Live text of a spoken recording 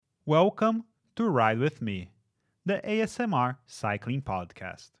Welcome to Ride With Me, the ASMR cycling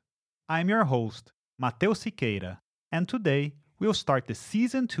podcast. I'm your host, Matheus Siqueira, and today we'll start the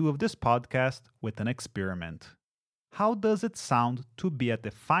season 2 of this podcast with an experiment. How does it sound to be at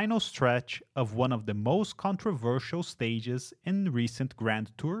the final stretch of one of the most controversial stages in recent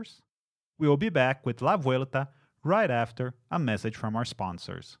Grand Tours? We'll be back with La Vuelta right after a message from our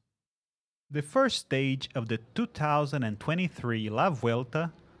sponsors. The first stage of the 2023 La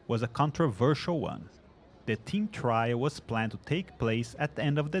Vuelta was a controversial one. The team trial was planned to take place at the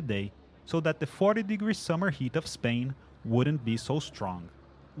end of the day so that the 40-degree summer heat of Spain wouldn't be so strong.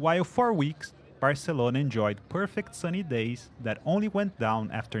 While for weeks, Barcelona enjoyed perfect sunny days that only went down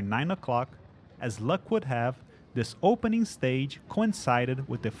after 9 o'clock, as luck would have, this opening stage coincided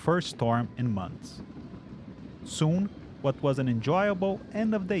with the first storm in months. Soon, what was an enjoyable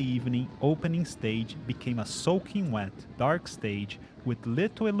end of the evening opening stage became a soaking wet, dark stage with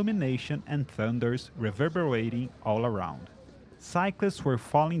little illumination and thunders reverberating all around. Cyclists were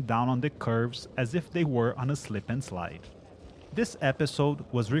falling down on the curves as if they were on a slip and slide. This episode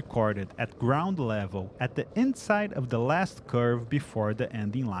was recorded at ground level at the inside of the last curve before the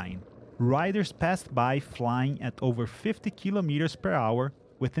ending line. Riders passed by flying at over 50 kilometers per hour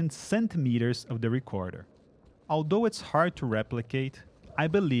within centimeters of the recorder. Although it's hard to replicate, I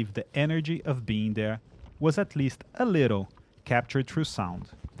believe the energy of being there was at least a little captured through sound.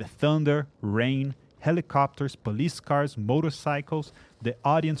 The thunder, rain, helicopters, police cars, motorcycles, the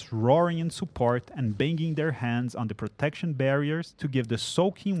audience roaring in support and banging their hands on the protection barriers to give the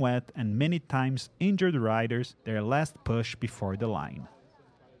soaking wet and many times injured riders their last push before the line.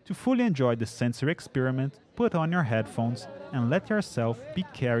 To fully enjoy the sensory experiment, put on your headphones and let yourself be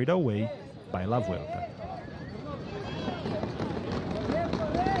carried away by La Vuelta.